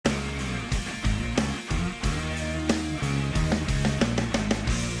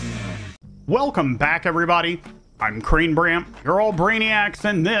Welcome back, everybody. I'm Crane Bramp, you're all Brainiacs,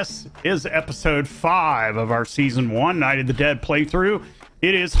 and this is episode 5 of our Season 1 Night of the Dead playthrough.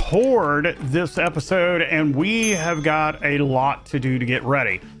 It is Horde this episode, and we have got a lot to do to get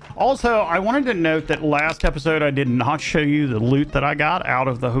ready. Also, I wanted to note that last episode I did not show you the loot that I got out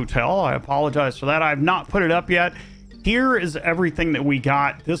of the hotel. I apologize for that. I have not put it up yet. Here is everything that we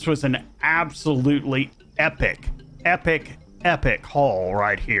got. This was an absolutely epic haul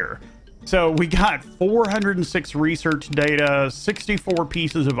right here. So we got 406 research data, 64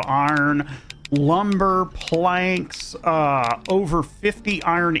 pieces of iron, lumber, planks, over 50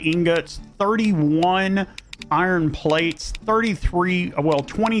 iron ingots, 31 iron plates, 23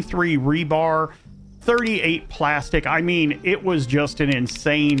 rebar, 38 plastic. I mean, it was just an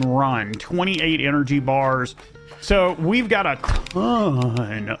insane run. 28 energy bars. So we've got a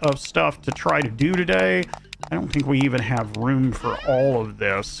ton of stuff to try to do today. I don't think we even have room for all of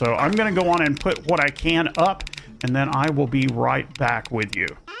this. So I'm going to go on and put what I can up, and then I will be right back with you.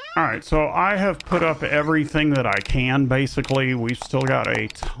 All right, so I have put up everything that I can, basically. We've still got a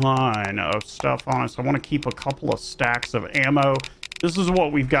ton of stuff on us. I want to keep a couple of stacks of ammo. This is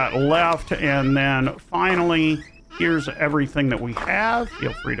what we've got left, and then finally, here's everything that we have.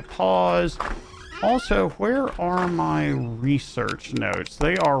 Feel free to pause. Also, where are my research notes?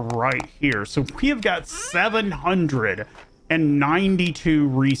 They are right here. So we have got 792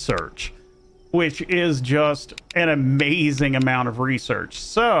 research, which is just an amazing amount of research.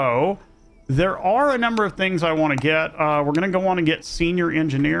 So there are a number of things I want to get. We're going to go on and get senior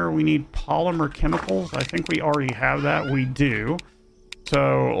engineer. We need polymer chemicals. I think we already have that. We do.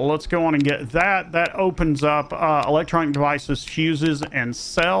 So let's go on and get that. That opens up electronic devices, fuses, and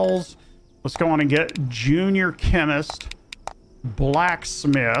cells. Let's go on and get junior chemist,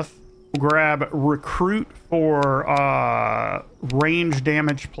 blacksmith. We'll grab recruit for range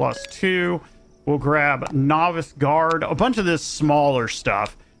damage +2. We'll grab novice guard, a bunch of this smaller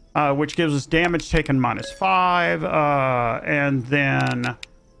stuff, which gives us damage taken -5. And then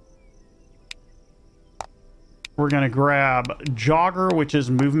we're going to grab jogger, which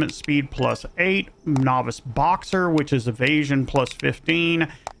is movement speed +8. Novice boxer, which is evasion +15.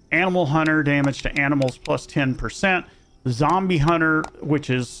 Animal hunter, damage to animals +10%. Zombie hunter, which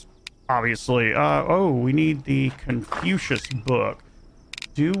is obviously... oh, we need the Confucius book.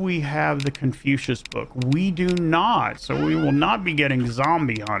 Do we have the Confucius book? We do not, so we will not be getting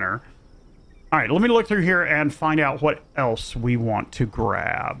zombie hunter. All right, let me look through here and find out what else we want to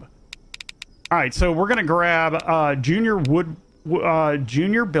grab. All right, so we're going to grab junior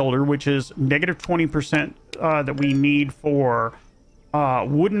builder, which is -20% that we need for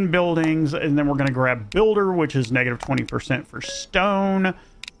wooden buildings. And then we're going to grab builder, which is -20% for stone.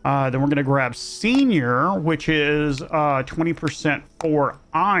 Then we're going to grab senior, which is 20% for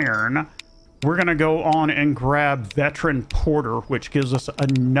iron. We're going to go on and grab veteran porter, which gives us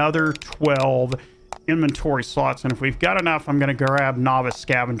another 12 inventory slots. And if we've got enough, I'm going to grab novice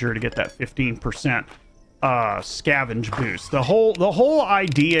scavenger to get that 15% scavenge boost. The whole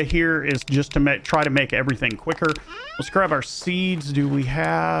idea here is just to try to make everything quicker. Let's grab our seeds. Do we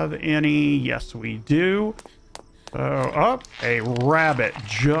have any? Yes, we do. So, a rabbit,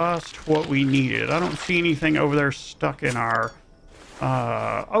 just what we needed. I don't see anything over there stuck in our...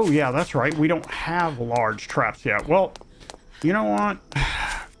 oh, yeah, that's right. We don't have large traps yet. Well, you know what?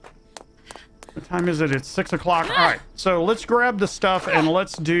 What time is it? It's 6 o'clock. All right, so let's grab the stuff and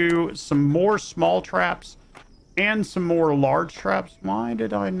let's do some more small traps and some more large traps. Why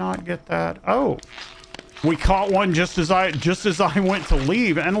did I not get that? Oh, we caught one just as I went to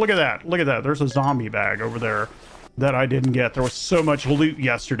leave. And look at that. Look at that. There's a zombie bag over there that I didn't get. There was so much loot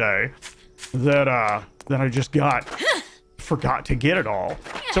yesterday that I just forgot to get it all.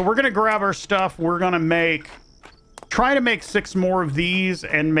 So we're gonna grab our stuff. We're gonna try to make 6 more of these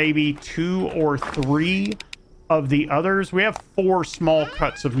and maybe 2 or 3 of the others. We have 4 small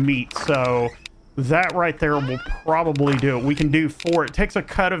cuts of meat, so that right there will probably do it. We can do 4. It takes a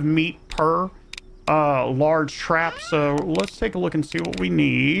cut of meat per large trap. So let's take a look and see what we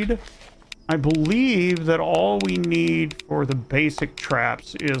need. I believe that all we need for the basic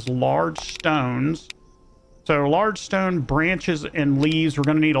traps is large stones. So large stone, branches, and leaves. We're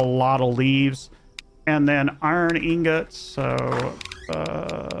going to need a lot of leaves. And then iron ingots. So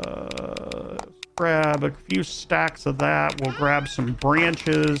grab a few stacks of that. We'll grab some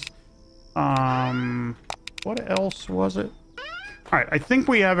branches. What else was it? All right, I think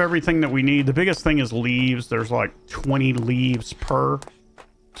we have everything that we need. The biggest thing is leaves. There's like 20 leaves per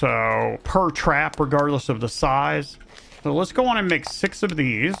trap, regardless of the size. So let's go on and make 6 of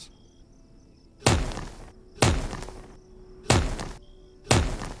these.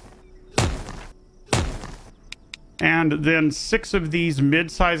 And then 6 of these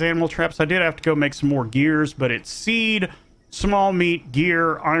mid-size animal traps. I did have to go make some more gears, but it's seed, small meat,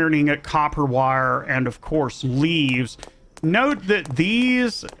 gear, ironing it, copper wire, and of course leaves. Note that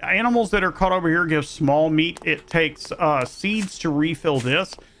these animals that are caught over here give small meat. It takes seeds to refill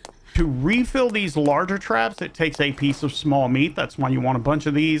this. To refill these larger traps, it takes a piece of small meat. That's why you want a bunch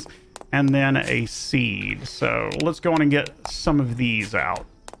of these. And then a seed. So let's go on and get some of these out.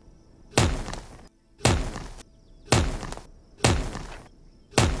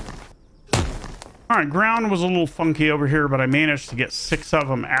 All right, ground was a little funky over here, but I managed to get 6 of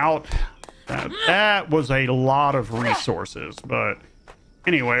them out. That was a lot of resources, but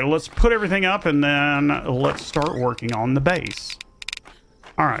anyway, let's put everything up and then let's start working on the base.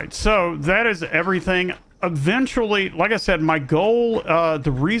 All right, so that is everything. Eventually, like I said, my goal,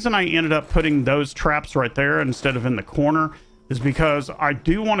 the reason I ended up putting those traps right there instead of in the corner is because I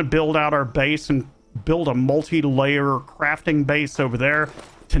do want to build out our base and build a multi-layer crafting base over there.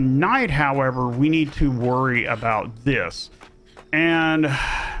 Tonight, however, we need to worry about this. And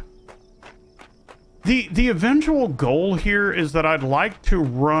the eventual goal here is that I'd like to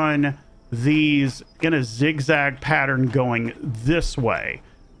run these in a zigzag pattern going this way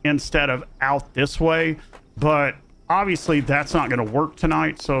instead of out this way. But obviously that's not going to work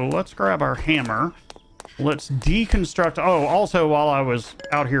tonight. So let's grab our hammer. Let's deconstruct. Oh, also while I was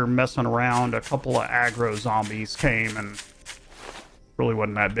out here messing around, a couple of aggro zombies came and really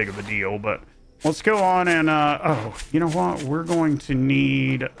wasn't that big of a deal, but let's go on and oh, you know what, we're going to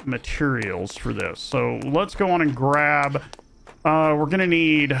need materials for this, so let's go on and grab we're gonna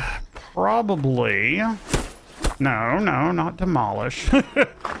need probably no, not demolish.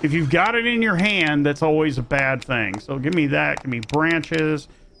 If you've got it in your hand, that's always a bad thing. So give me that, give me branches,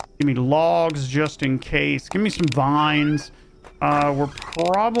 give me logs just in case, give me some vines. We're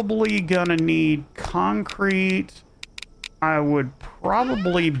probably gonna need concrete. I would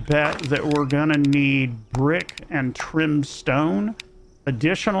probably bet that we're gonna need brick and trimmed stone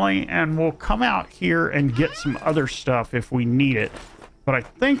additionally, and we'll come out here and get some other stuff if we need it. But I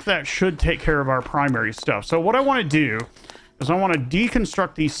think that should take care of our primary stuff. So what I want to do is I want to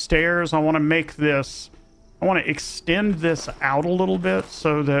deconstruct these stairs. I want to make this, I want to extend this out a little bit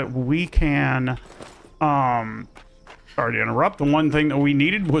so that we can, sorry to interrupt. The one thing that we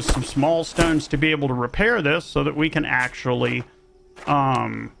needed was some small stones to be able to repair this so that we can actually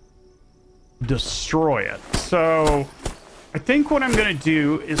destroy it. So I think what I'm going to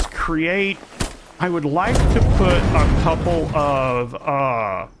do is create, I would like to put a couple of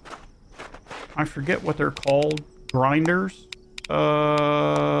I forget what they're called, grinders,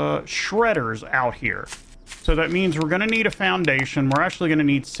 shredders out here. So that means we're going to need a foundation. We're actually going to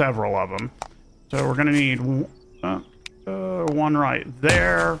need several of them. So we're going to need one right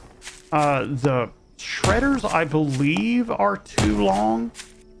there. The shredders, I believe, are too long.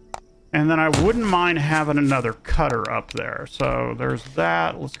 And then I wouldn't mind having another cutter up there. So there's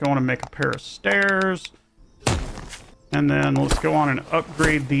that. Let's go on and make a pair of stairs. And then let's go on and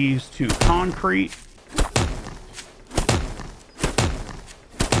upgrade these to concrete.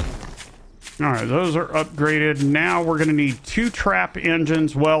 All right, those are upgraded. Now we're going to need 2 trap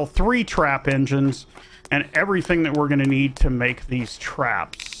engines. Well, 3 trap engines. And everything that we're going to need to make these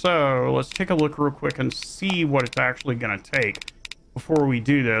traps. So let's take a look real quick and see what it's actually going to take before we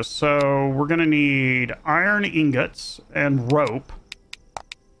do this. So we're going to need iron ingots and rope.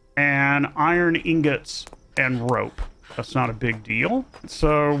 And iron ingots and rope. That's not a big deal.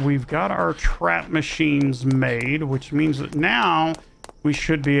 So we've got our trap machines made, which means that now we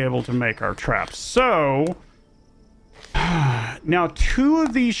should be able to make our traps. So now 2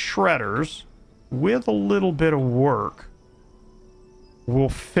 of these shredders, with a little bit of work, will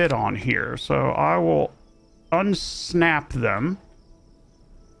fit on here. So I will unsnap them.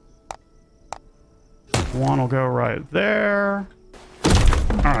 One will go right there.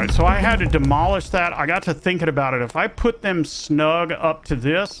 All right, so I had to demolish that. I got to thinking about it. If I put them snug up to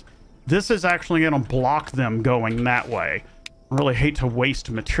this, this is actually going to block them going that way. I really hate to waste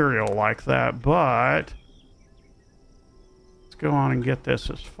material like that, but let's go on and get this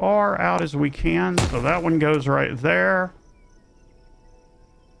as far out as we can. So that one goes right there.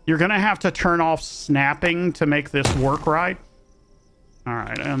 You're going to have to turn off snapping to make this work right. All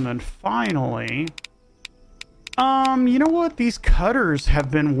right, and then finally, you know what? These cutters have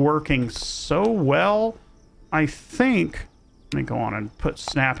been working so well. I think, let me go on and put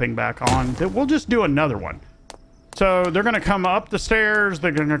snapping back on, that we'll just do another one. So they're going to come up the stairs.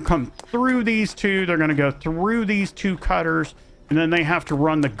 They're going to come through these 2. They're going to go through these 2 cutters. And then they have to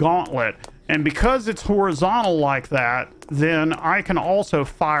run the gauntlet. And because it's horizontal like that, then I can also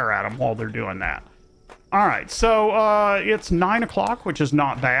fire at them while they're doing that. All right, so it's 9 o'clock, which is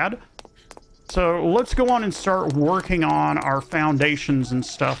not bad. So let's go on and start working on our foundations and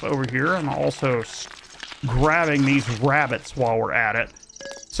stuff over here. I'm also grabbing these rabbits while we're at it.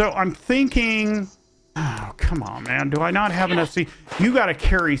 So I'm thinking, oh, come on, man. Do I not have enough? See, you got to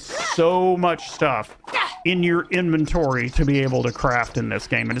carry so much stuff in your inventory to be able to craft in this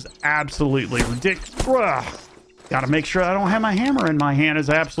game. It is absolutely ridiculous. Got to make sure I don't have my hammer in my hand. Is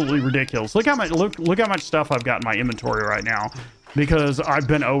absolutely ridiculous. Look how much stuff I've got in my inventory right now, because I've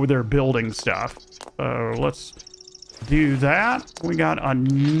been over there building stuff. So let's do that. We got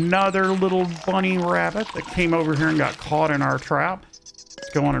another little bunny rabbit that came over here and got caught in our trap.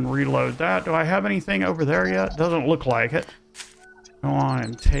 Let's go on and reload that. Do I have anything over there yet? Doesn't look like it. Go on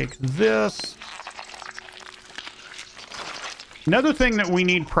and take this. Another thing that we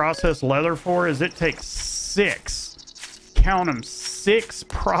need processed leather for is it takes 6, count them, 6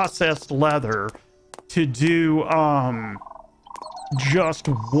 processed leather to do just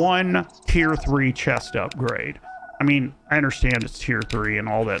 1 tier 3 chest upgrade. I mean, I understand it's tier 3 and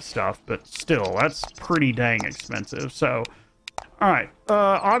all that stuff, but still, that's pretty dang expensive. So, all right,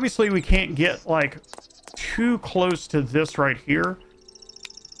 obviously we can't get like too close to this right here.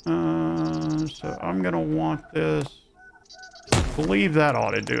 So I'm gonna want this. I believe that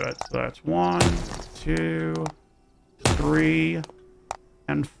ought to do it. So that's 1, 2, 3,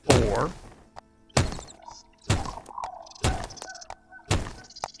 and 4.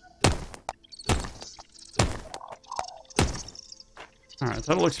 All right,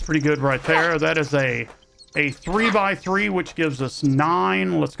 that looks pretty good right there. That is a 3x3, which gives us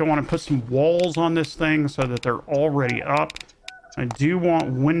 9. Let's go on and put some walls on this thing so that they're already up. I do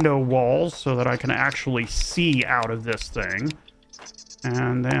want window walls so that I can actually see out of this thing.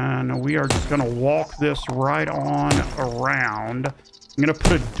 And then we are just going to walk this right on around. I'm going to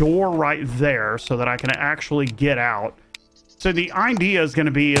put a door right there so that I can actually get out. So the idea is going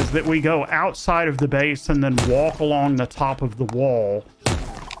to be is that we go outside of the base and then walk along the top of the wall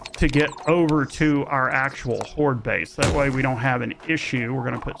to get over to our actual horde base. That way we don't have an issue. We're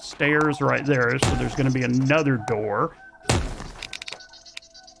going to put stairs right there, so there's going to be another door.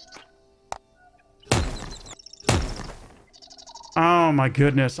 Oh my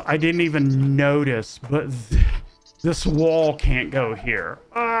goodness, I didn't even notice, but this wall can't go here.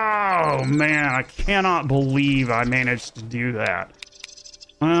 Oh man, I cannot believe I managed to do that.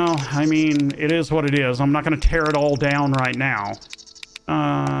 Well, I mean, it is what it is. I'm not going to tear it all down right now.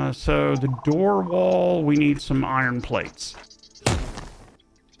 So the door wall, we need some iron plates.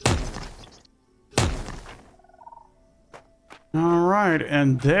 All right,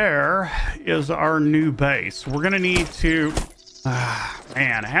 and there is our new base. We're going to need to...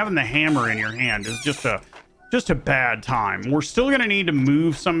 man, having the hammer in your hand is just a bad time. We're still going to need to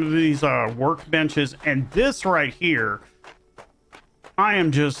move some of these workbenches, and this right here, I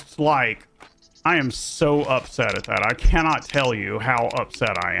am just like, I am so upset at that. I cannot tell you how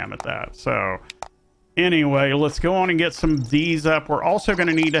upset I am at that. So anyway, let's go on and get some of these up. We're also going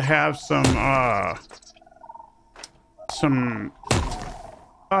to need to have some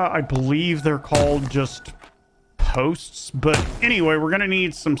I believe they're called just posts, but anyway, we're gonna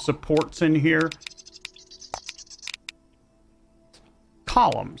need some supports in here.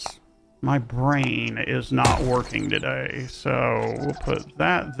 Columns. My brain is not working today, so we'll put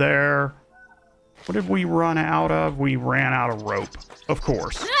that there. What did we run out of? We ran out of rope, of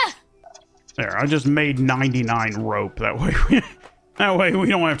course. There, I just made 99 rope. That way we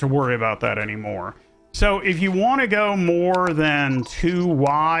don't have to worry about that anymore. So if you want to go more than 2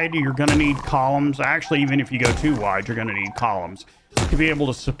 wide, you're going to need columns. Actually, even if you go 2 wide, you're going to need columns to be able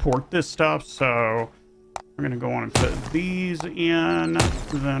to support this stuff. So we're going to go on and put these in.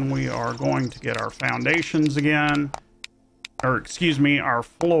 Then we are going to get our foundations again. Or excuse me, our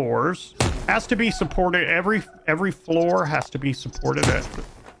floors. Has to be supported. Every floor has to be supported at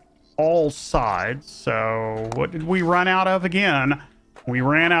all sides. So what did we run out of again? We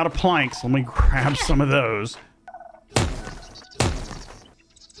ran out of planks. Let me grab some of those.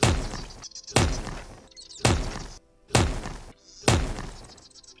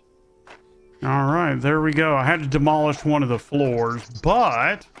 All right, there we go. I had to demolish one of the floors,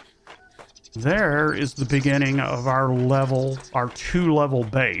 but there is the beginning of our 2-level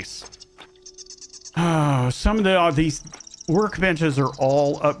base. Oh, some of these workbenches are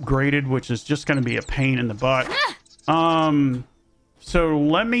all upgraded, which is just going to be a pain in the butt. So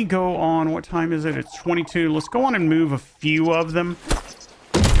let me go on. What time is it? It's 22. Let's go on and move a few of them.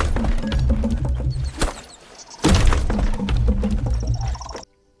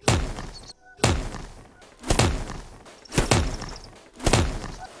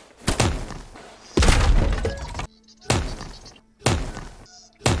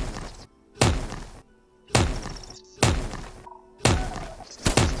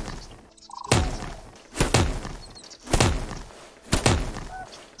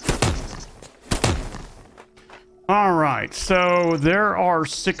 All right, so there are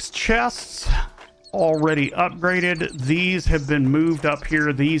 6 chests already upgraded. These have been moved up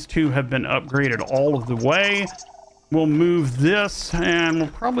here. These 2 have been upgraded all of the way. We'll move this,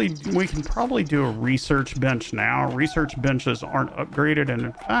 and we can probably do a research bench now. Research benches aren't upgraded, and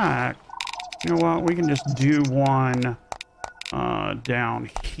in fact, you know what? We can just do one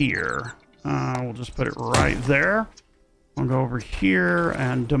down here. We'll just put it right there. I'll go over here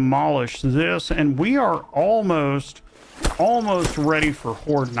and demolish this, and we are almost ready for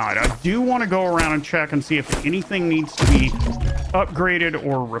Horde Night. I do want to go around and check and see if anything needs to be upgraded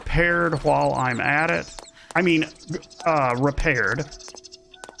or repaired while I'm at it. I mean, repaired.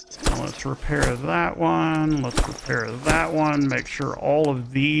 So let's repair that one. Let's repair that one. Make sure all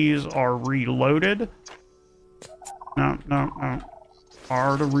of these are reloaded. No.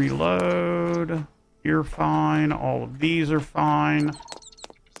 R to reload. You're fine. All of these are fine.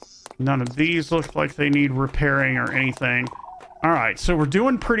 None of these look like they need repairing or anything. All right, so we're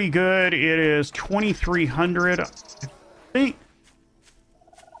doing pretty good. It is 2,300. I think.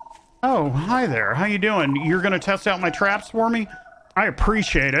 Oh, hi there. How you doing? You're going to test out my traps for me? I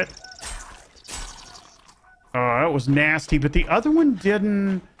appreciate it. Oh, that was nasty, but the other one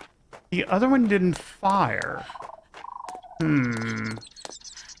didn't. The other one didn't fire.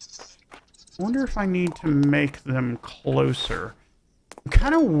 I wonder if I need to make them closer. I'm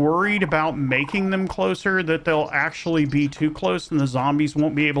kind of worried about making them closer, that they'll actually be too close and the zombies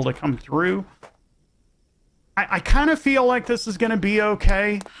won't be able to come through. I kind of feel like this is going to be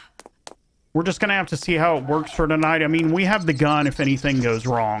okay. We're just going to have to see how it works for tonight. I mean, we have the gun if anything goes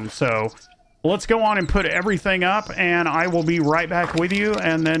wrong. So let's go on and put everything up, and I will be right back with you.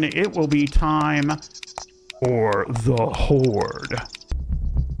 And then it will be time for the Horde.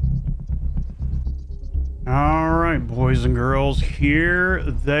 All right, boys and girls, here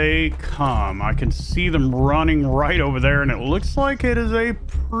they come. I can see them running right over there, and it looks like it is a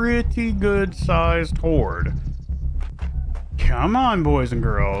pretty good-sized horde. Come on, boys and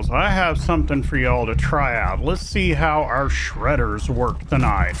girls. I have something for y'all to try out. Let's see how our shredders work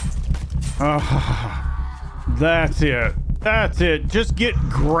tonight. That's it. That's it. Just get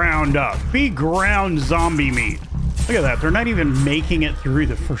ground up. Be ground zombie meat. Look at that. They're not even making it through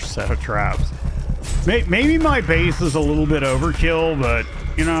the first set of traps. Maybe my base is a little bit overkill, but,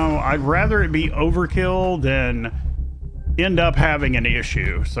 you know, I'd rather it be overkill than end up having an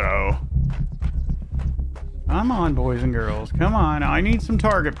issue, so... Come on, boys and girls. Come on. I need some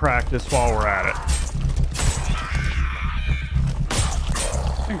target practice while we're at it.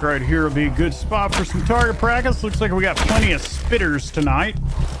 I think right here will be a good spot for some target practice. Looks like we got plenty of spitters tonight.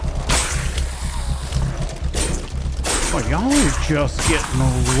 Well, y'all are just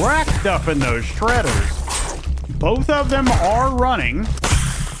getting racked up in those shredders. Both of them are running.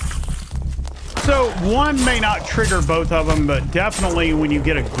 So one may not trigger both of them, but definitely when you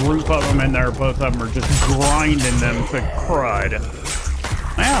get a group of them in there, both of them are just grinding them to crud.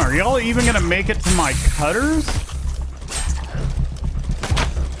 Man, are y'all even going to make it to my cutters?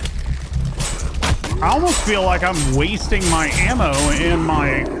 I almost feel like I'm wasting my ammo in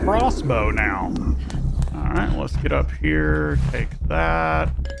my crossbow now. All right, let's get up here, take that,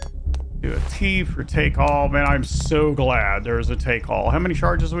 do a T for take all. Man, I'm so glad there's a take all. How many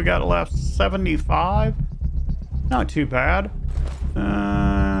charges we got left? 75? Not too bad.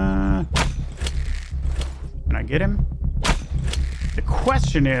 Can I get him? The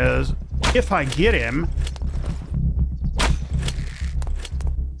question is, if I get him,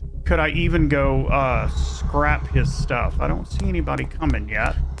 could I even go scrap his stuff? I don't see anybody coming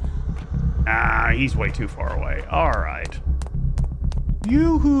yet. Ah, he's way too far away. All right.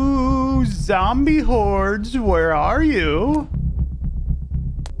 Yoo-hoo! Zombie hordes, where are you?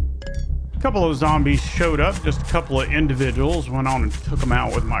 A couple of zombies showed up. Just a couple of individuals went on and took them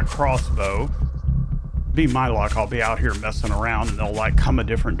out with my crossbow. Be my luck, I'll be out here messing around and they'll like come a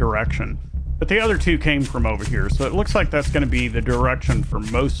different direction. But the other two came from over here, so it looks like that's going to be the direction for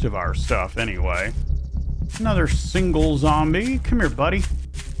most of our stuff anyway. Another single zombie. Come here, buddy.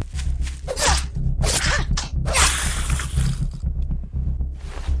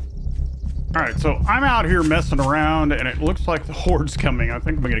 All right, so I'm out here messing around, and it looks like the horde's coming. I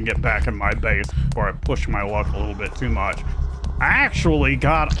think I'm going to get back in my base before I push my luck a little bit too much. I actually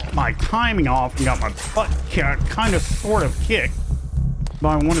got my timing off and got my butt kind of sort of kicked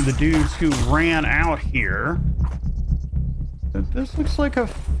by one of the dudes who ran out here. But this looks like a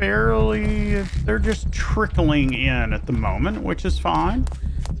fairly... They're just trickling in at the moment, which is fine.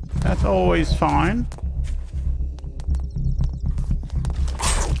 That's always fine.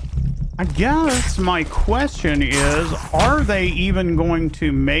 I guess my question is, are they even going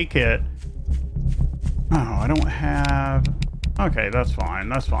to make it? Oh, I don't have... Okay, that's fine.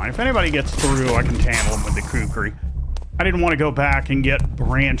 That's fine. If anybody gets through, I can handle them with the kukri. I didn't want to go back and get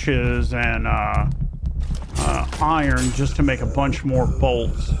branches and iron just to make a bunch more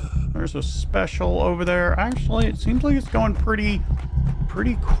bolts. There's a special over there. Actually, it seems like it's going pretty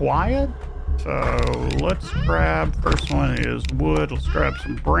quiet. So let's grab, first one is wood. Let's grab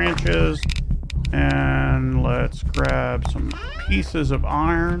some branches and let's grab some pieces of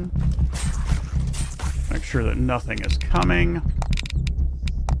iron. Make sure that nothing is coming.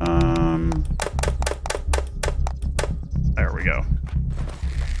 There we go.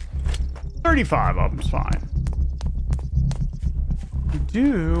 35 of them's fine. I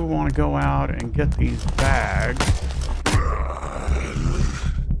do want to go out and get these bags.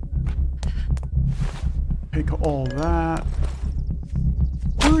 Take all that.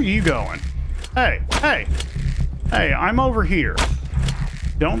 Where are you going? Hey, hey, hey, I'm over here.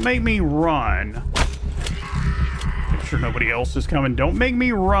 Don't make me run. Make sure nobody else is coming. Don't make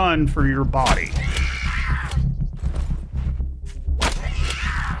me run for your body.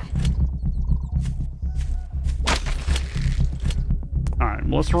 All right,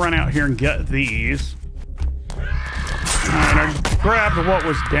 let's run out here and get these. And I grabbed what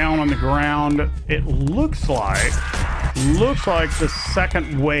was down on the ground. It looks like the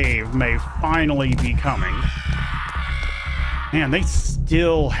second wave may finally be coming. Man, they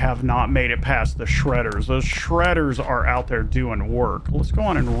still have not made it past the shredders. Those shredders are out there doing work. Let's go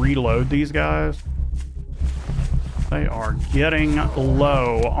on and reload these guys. They are getting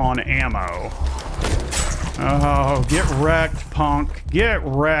low on ammo. Oh, get wrecked, punk. Get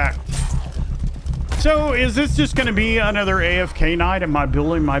wrecked. So, is this just going to be another AFK night? Am I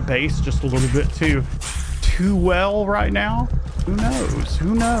building my base just a little bit too well right now? Who knows?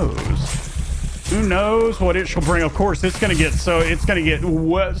 Who knows? Who knows what it shall bring? Of course, it's going to get so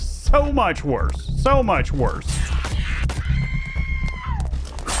much worse. So much worse.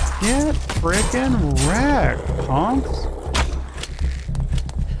 Get freaking wrecked, punks.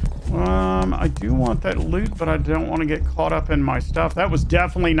 I do want that loot, but I don't want to get caught up in my stuff. That was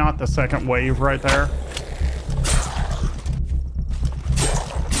definitely not the second wave right there.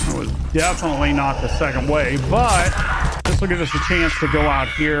 That was definitely not the second wave, but this will give us a chance to go out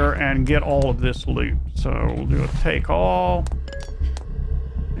here and get all of this loot. So we'll do a take all.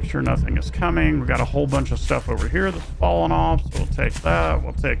 Make sure nothing is coming. We've got a whole bunch of stuff over here that's fallen off, so we'll take that.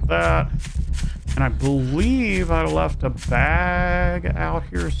 We'll take that. And I believe I left a bag out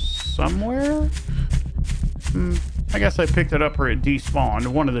here somewhere. I guess I picked it up or it despawned,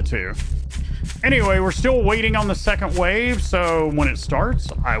 one of the two. Anyway, we're still waiting on the second wave, so when it starts,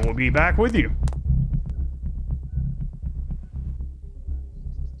 I will be back with you.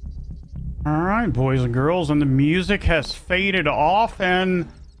 All right, boys and girls, and the music has faded off, and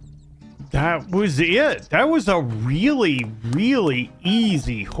that was it. That was a really, really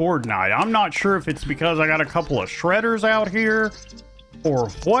easy horde night. I'm not sure if it's because I got a couple of shredders out here or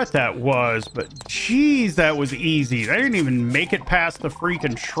what that was, but geez, that was easy. They didn't even make it past the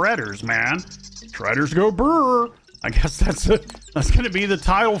freaking shredders, man. Shredders go BRRRR. I guess that's going to be the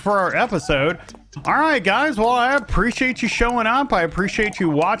title for our episode. All right, guys. Well, I appreciate you showing up. I appreciate you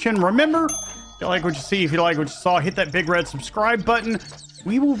watching. Remember, if you like what you see, if you like what you saw, hit that big red subscribe button.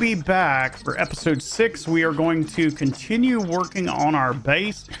 We will be back for episode 6. We are going to continue working on our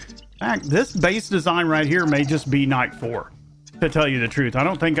base. In fact, this base design right here may just be night 4, to tell you the truth. I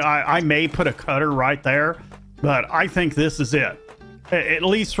don't think I may put a cutter right there, but I think this is it. At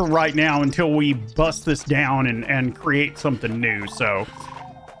least for right now, until we bust this down and create something new. So,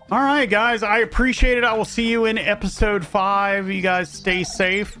 all right, guys, I appreciate it. I will see you in episode 5. You guys stay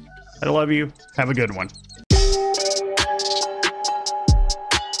safe. I love you. Have a good one.